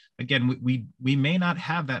who, again, we may not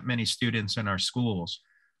have that many students in our schools.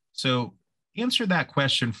 So answer that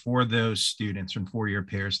question for those students and for your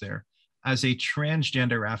peers there. As a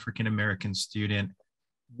transgender African-American student,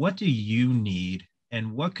 what do you need,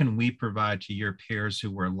 and what can we provide to your peers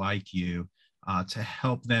who are like you to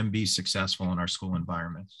help them be successful in our school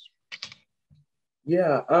environments?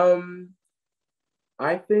 Yeah,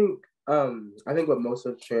 I think what most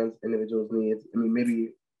of trans individuals need, maybe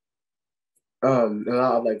in a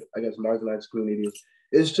lot of marginalized communities,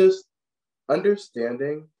 is just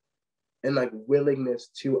understanding and willingness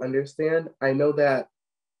to understand. I know that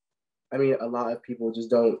a lot of people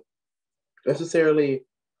just don't necessarily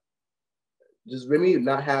just really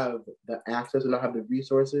not have the access or not have the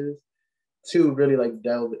resources to really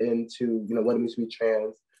delve into what it means to be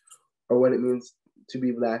trans, or what it means to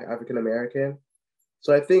be Black, African American.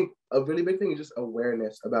 So I think a really big thing is just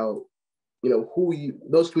awareness about,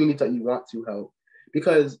 those communities that you want to help.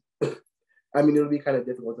 Because, I mean, it'll be kind of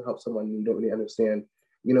difficult to help someone you don't really understand,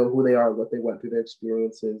 who they are, what they went through, their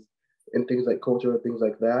experiences, and things like culture and things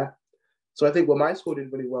like that. So I think what my school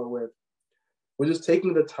did really well with was just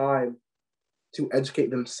taking the time to educate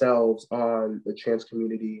themselves on the trans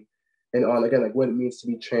community and on, again, like what it means to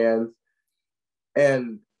be trans.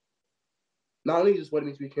 And not only just what it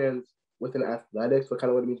means to be trans within athletics, but kind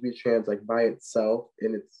of what it means to be trans like by itself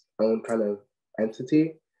in its own kind of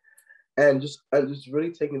entity. And just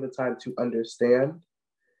really taking the time to understand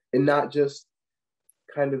and not just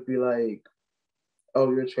kind of be like,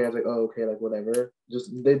 oh, you're trans, like, oh, okay, like whatever.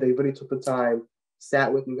 Just they really took the time,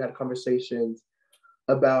 sat with me, had conversations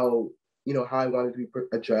about, how I wanted to be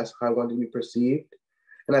addressed, how I wanted to be perceived.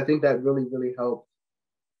 And I think that really, really helped,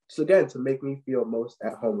 so again, to make me feel most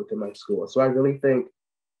at home within my school. So I really think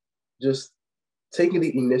just taking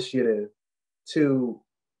the initiative to,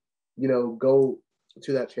 go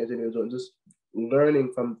to that trans individual and just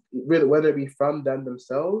learning from, really, whether it be from them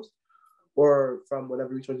themselves or from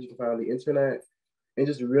whatever resources you can find on the internet, and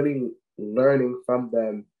just really learning from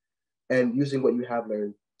them and using what you have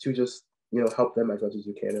learned to just, help them as much as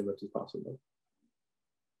you can and as much as possible.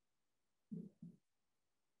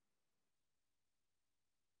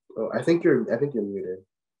 Oh, I think you're muted.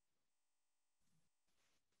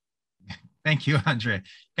 Thank you, Andre.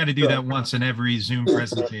 Got to do that once in every Zoom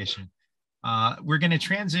presentation. We're going to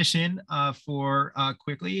transition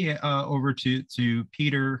quickly over to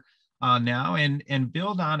Peter now and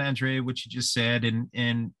build on, Andraya, what you just said.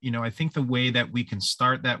 And I think the way that we can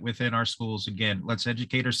start that within our schools, again, let's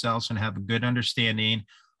educate ourselves and have a good understanding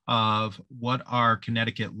of what our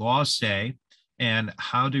Connecticut laws say and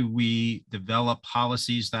how do we develop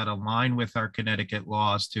policies that align with our Connecticut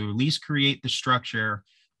laws to at least create the structure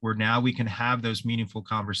where now we can have those meaningful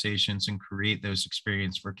conversations and create those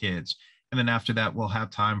experiences for kids. And then after that, we'll have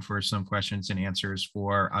time for some questions and answers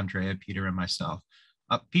for Andraya, Peter, and myself.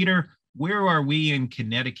 Peter, where are we in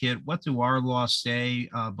Connecticut? What do our laws say,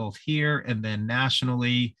 both here and then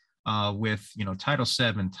nationally, with Title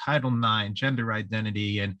VII, Title IX, gender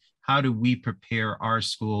identity, and how do we prepare our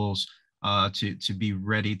schools to be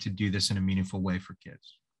ready to do this in a meaningful way for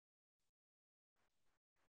kids?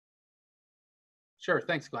 Sure,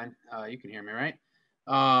 thanks, Glenn. You can hear me, right?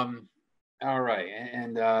 All right,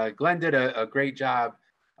 and Glenn did a great job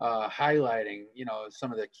highlighting,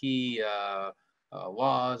 some of the key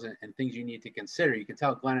laws and things you need to consider. You can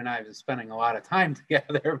tell Glenn and I have been spending a lot of time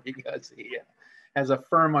together because he has a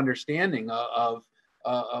firm understanding of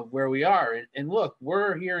where we are. And look,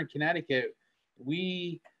 we're here in Connecticut.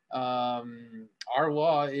 Our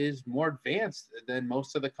law is more advanced than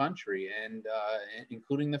most of the country, and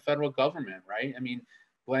including the federal government, right? I mean,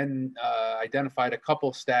 Glenn identified a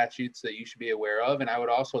couple statutes that you should be aware of, and I would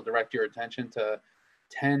also direct your attention to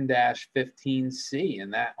 10-15C,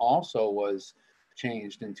 and that also was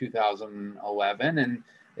changed in 2011, and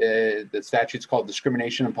the statute's called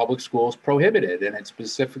Discrimination in Public Schools Prohibited, and it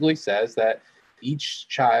specifically says that each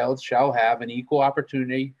child shall have an equal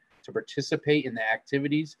opportunity to participate in the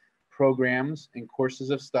activities, programs, and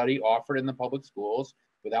courses of study offered in the public schools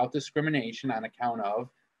without discrimination on account of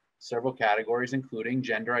several categories, including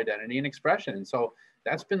gender identity and expression. And so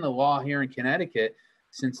that's been the law here in Connecticut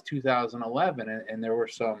since 2011. And there were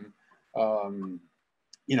some,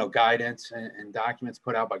 guidance and documents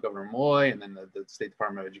put out by Governor Moy and then the State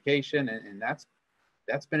Department of Education. And that's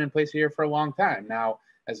been in place here for a long time. Now,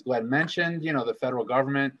 as Glenn mentioned, the federal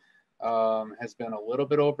government has been a little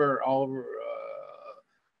bit a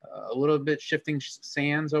little bit shifting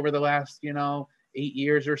sands over the last, 8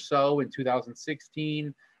 years or so. In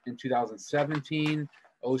 2016, in 2017,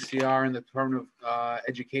 OCR and the Department of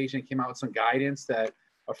Education came out with some guidance that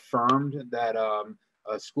affirmed that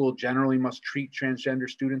a school generally must treat transgender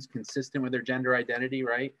students consistent with their gender identity,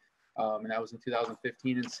 right? And that was in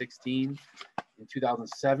 2015 and 16. In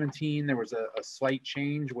 2017, there was a slight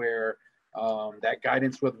change where that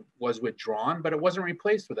guidance was withdrawn, but it wasn't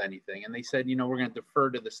replaced with anything. And they said, we're going to defer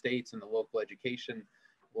to the states and the local education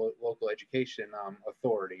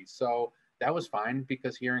authorities. So that was fine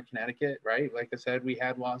because here in Connecticut, right, like I said, we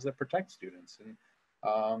had laws that protect students. And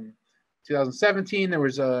 2017, there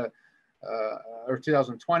was or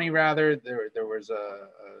 2020 rather, there was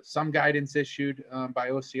some guidance issued by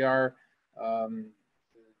OCR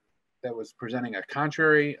that was presenting a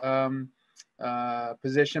contrary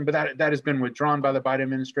position, but that has been withdrawn by the Biden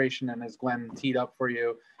administration. And as Glenn teed up for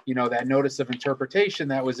you, that notice of interpretation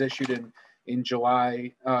that was issued in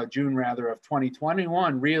June rather of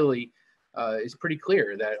 2021 really is pretty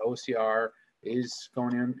clear that OCR is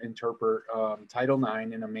going to interpret Title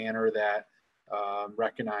IX in a manner that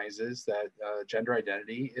recognizes that gender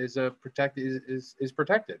identity is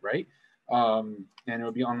protected, right? And it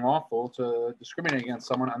would be unlawful to discriminate against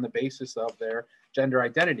someone on the basis of their gender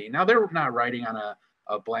identity. Now, they're not writing on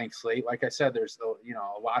a blank slate. Like I said, there's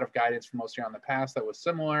a lot of guidance from OCR in the past that was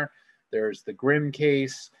similar. There's the Grimm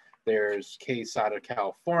case. There's case out of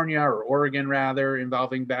California or Oregon rather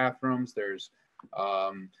involving bathrooms. There's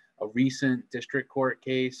a recent district court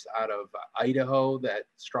case out of Idaho that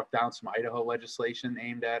struck down some Idaho legislation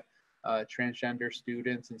aimed at transgender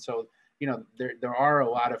students. And so, there are a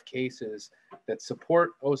lot of cases that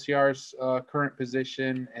support OCR's current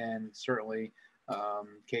position, and certainly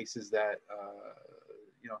cases that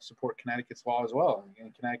support Connecticut's law as well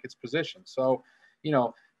and Connecticut's position. So,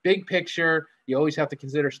 big picture, you always have to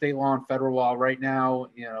consider state law and federal law. Right now,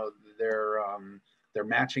 they're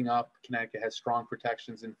matching up. Connecticut has strong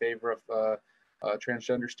protections in favor of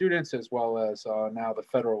transgender students, as well as now the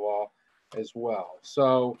federal law as well.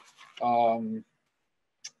 So, all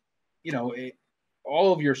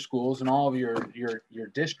of your schools and all of your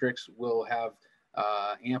districts will have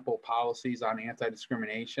ample policies on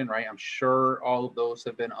anti-discrimination, right? I'm sure all of those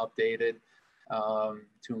have been updated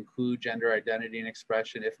to include gender identity and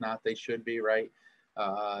expression. If not, they should be, right?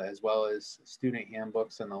 As well as student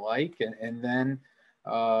handbooks and the like. And then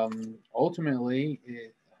ultimately,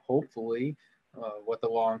 hopefully, what the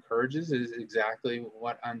law encourages is exactly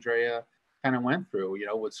what Andraya kind of went through,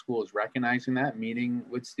 with schools recognizing that, meeting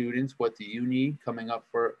with students, what do you need, coming up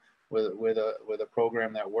with a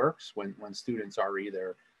program that works when students are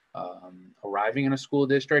either arriving in a school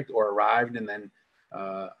district or arrived and then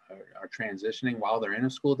are transitioning while they're in a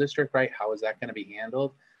school district, right? How is that going to be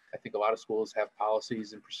handled? I think a lot of schools have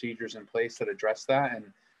policies and procedures in place that address that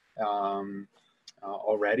and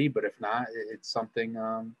already, but if not, it's something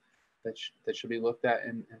that should be looked at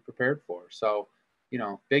and prepared for. So,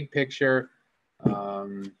 big picture,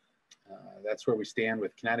 that's where we stand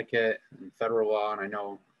with Connecticut and federal law. And I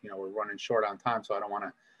know, we're running short on time, so I don't want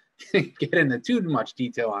to get into too much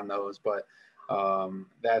detail on those, but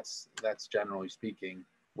that's generally speaking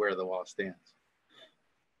where the law stands.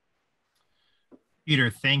 Peter,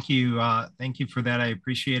 thank you. Thank you for that. I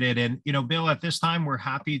appreciate it. And, Bill, at this time, we're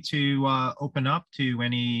happy to open up to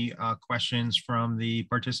any questions from the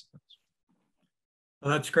participants.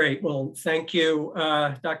 Well, that's great. Well, thank you,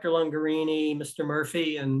 Dr. Lungarini, Mr.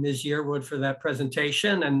 Murphy, and Ms. Yearwood for that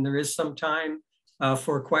presentation. And there is some time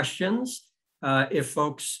for questions. If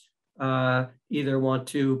folks either want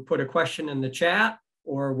to put a question in the chat,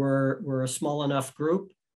 or we're a small enough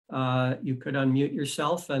group, you could unmute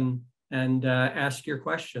yourself and ask your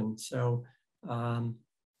question. So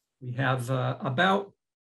we have about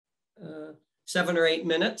 7 or 8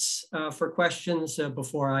 minutes for questions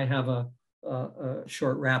before I have a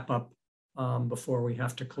short wrap up before we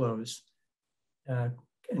have to close.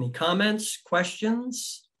 Any comments,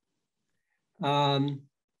 questions?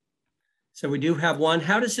 So we do have one.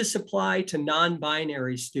 How does this apply to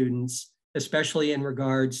non-binary students, especially in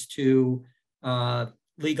regards to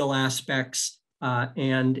legal aspects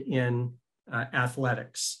and in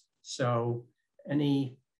athletics? So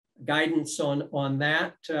any guidance on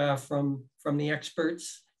that from the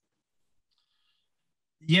experts?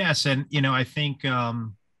 Yes, and I think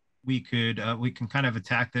we can kind of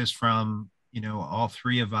attack this from all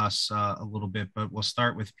three of us a little bit, but we'll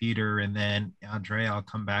start with Peter, and then Andraya, I'll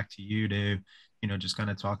come back to you to just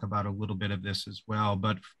kind of talk about a little bit of this as well.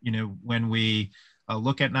 But when we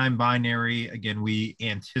look at non-binary, again, we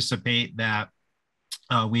anticipate that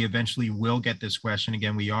we eventually will get this question.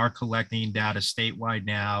 Again, we are collecting data statewide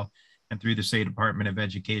now and through the State Department of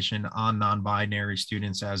Education on non-binary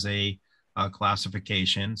students as a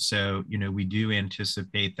classification. So, we do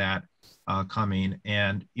anticipate that coming.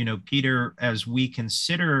 And, Peter, as we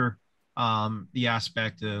consider the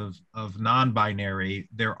aspect of non-binary,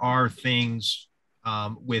 there are things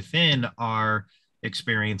within our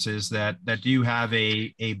experiences that do have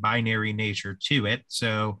a binary nature to it.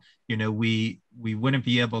 So, we wouldn't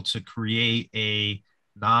be able to create a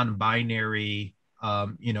non-binary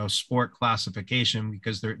sport classification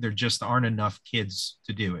because there just aren't enough kids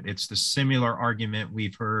to do it. It's the similar argument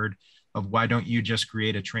we've heard of why don't you just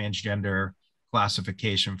create a transgender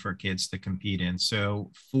classification for kids to compete in.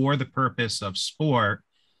 So for the purpose of sport,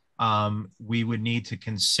 we would need to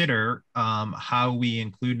consider how we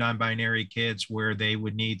include non-binary kids where they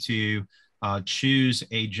would need to choose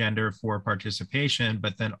a gender for participation,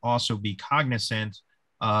 but then also be cognizant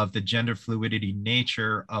of the gender fluidity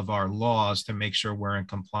nature of our laws to make sure we're in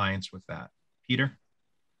compliance with that. Peter?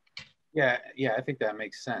 Yeah, I think that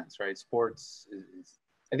makes sense, right? Sports is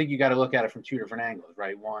I think you got to look at it from two different angles,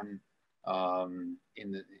 right? One,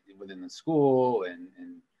 within the school and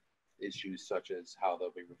issues such as how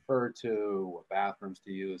they'll be referred to, what bathrooms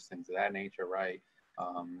to use, things of that nature, right?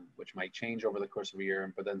 Which might change over the course of a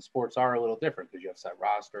year. But then sports are a little different because you have set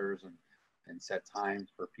rosters and set times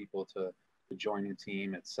for people to join your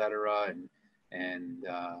team, et cetera. And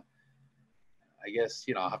I guess,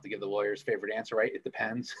 I'll have to give the lawyer's favorite answer, right? It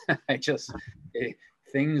depends.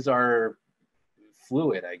 Things are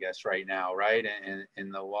fluid, I guess, right now, right?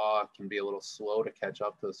 And the law can be a little slow to catch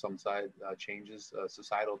up to some changes,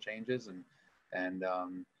 societal changes, and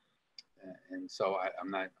so I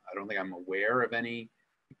don't think I'm aware of any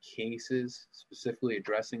cases specifically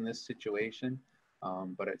addressing this situation.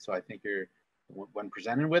 So I think when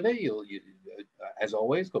presented with it, you as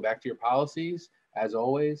always, go back to your policies. As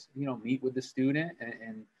always, meet with the student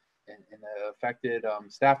and the affected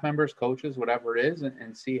staff members, coaches, whatever it is,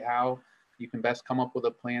 and see how you can best come up with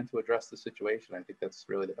a plan to address the situation. I think that's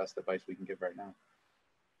really the best advice we can give right now.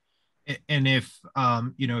 And if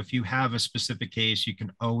if you have a specific case, you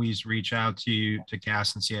can always reach out to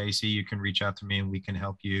CAS and CIAC. You can reach out to me, and we can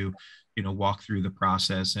help you, walk through the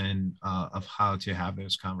process and of how to have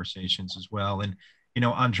those conversations as well. And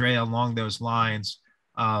Andraya, along those lines,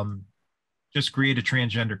 just create a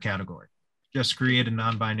transgender category. Just create a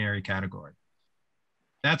non-binary category.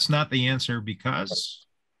 That's not the answer because.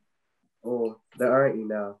 Well, there aren't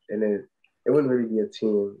enough, and it wouldn't really be a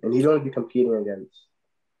team, and you don't be competing against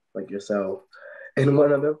like yourself and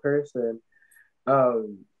one other person.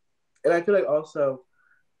 And I feel like also,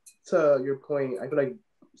 to your point, I feel like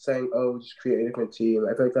saying, "Oh, just create a different team."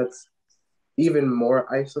 I feel like that's even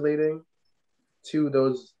more isolating to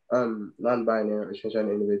those non-binary or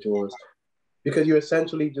transgender individuals, because you're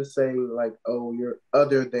essentially just saying like, "Oh, you're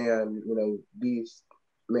other than these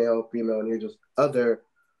male, female, and you're just other."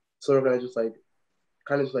 So we're gonna just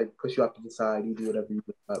kind of push you off to the side. You do whatever you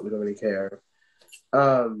want. We don't really care.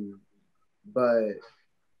 But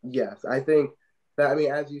yes, I think that,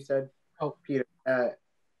 as you said, Peter,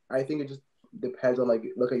 I think it just depends on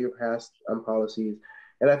look at your past policies,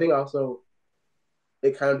 and I think also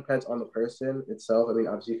it kind of depends on the person itself.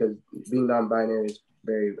 Obviously, because being non-binary is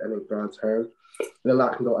very, broad term, and a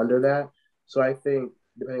lot can go under that. So I think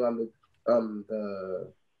depending on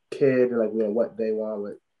the kid and what they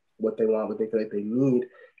want, what they feel like they need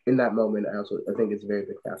in that moment, I think it's a very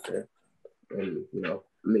big factor in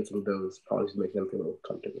making those policies, make them feel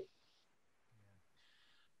comfortable.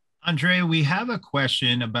 Andraya, we have a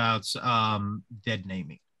question about dead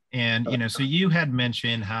naming. And, so you had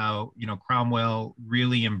mentioned how, Cromwell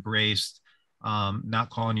really embraced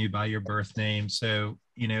not calling you by your birth name. So,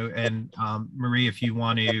 and Marie, if you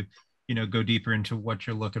want to, go deeper into what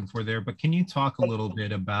you're looking for there, but can you talk a little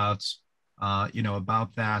bit about,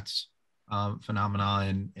 about that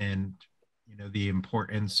phenomenon and the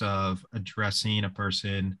importance of addressing a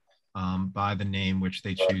person by the name which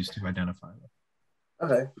they choose to identify with?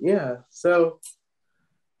 Okay, yeah. So,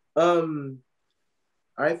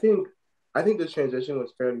 I think the transition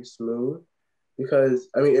was fairly smooth because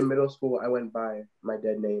in middle school I went by my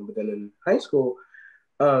dead name, but then in high school,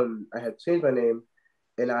 I had changed my name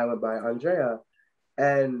and I went by Andraya,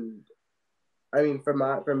 and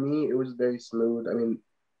for me it was very smooth.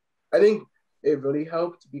 I think it really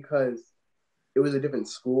helped because it was a different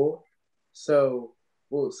school, so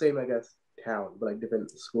same town, but different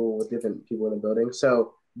school with different people in the building,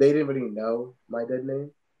 so they didn't really know my dead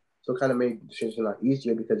name. So it kind of made the transition a lot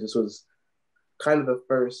easier because this was kind of the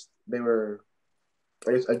first they were,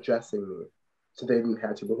 I guess, addressing me. So they didn't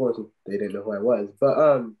have to before, so they didn't know who I was. But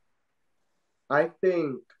I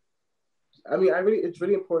think, it's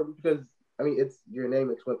really important because, it's your name,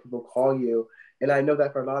 it's what people call you. And I know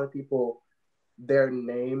that for a lot of people, their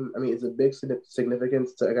name, is a big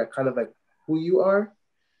significance to kind of who you are.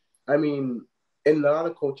 In a lot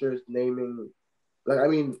of cultures, naming,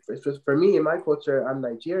 for me, in my culture, I'm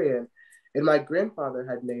Nigerian, and my grandfather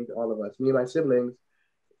had named all of us, me and my siblings,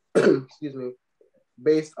 excuse me,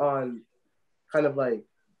 based on kind of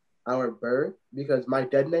our birth, because my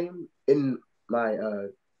dead name in my,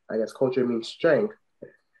 culture means strength.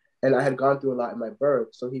 And I had gone through a lot in my birth.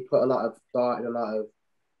 So he put a lot of thought and a lot of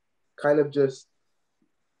kind of just,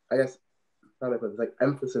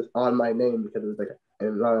 emphasis on my name because it was a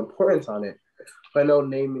lot of importance on it. But I know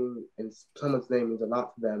naming and someone's name means a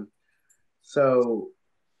lot to them. So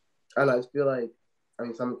I just feel like,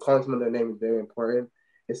 calling someone their name is very important,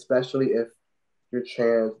 especially if you're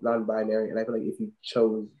trans, non-binary. And I feel like if you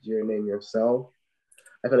chose your name yourself,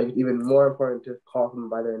 I feel like it's even more important to call someone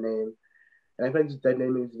by their name. And I feel like dead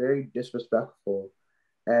naming is very disrespectful.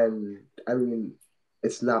 And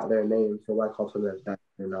it's not their name, so why call something that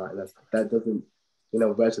they're not? And that doesn't,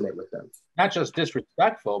 resonate with them. Not just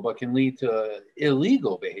disrespectful, but can lead to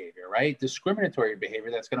illegal behavior, right? Discriminatory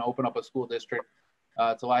behavior that's going to open up a school district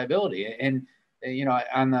to liability. And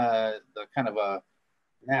on the kind of a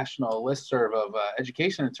national listserv of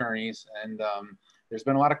education attorneys, and there's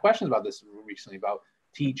been a lot of questions about this recently, about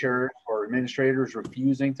teachers or administrators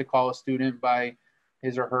refusing to call a student by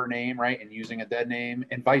his or her name, right, and using a dead name,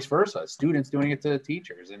 and vice versa, students doing it to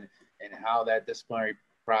teachers, and how that disciplinary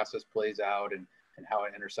process plays out, and how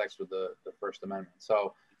it intersects with the First Amendment.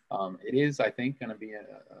 So it is, I think, going to be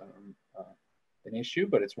an issue,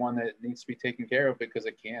 but it's one that needs to be taken care of, because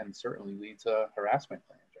it can certainly lead to harassment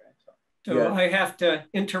claims, right? So yeah. I have to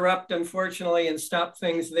interrupt, unfortunately, and stop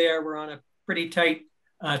things there. We're on a pretty tight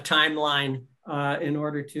timeline in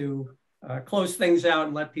order to close things out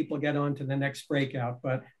and let people get on to the next breakout.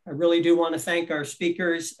 But I really do want to thank our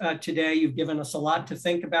speakers today. You've given us a lot to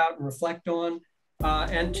think about and reflect on,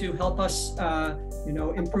 and to help us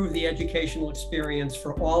improve the educational experience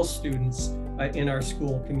for all students in our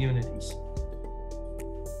school communities.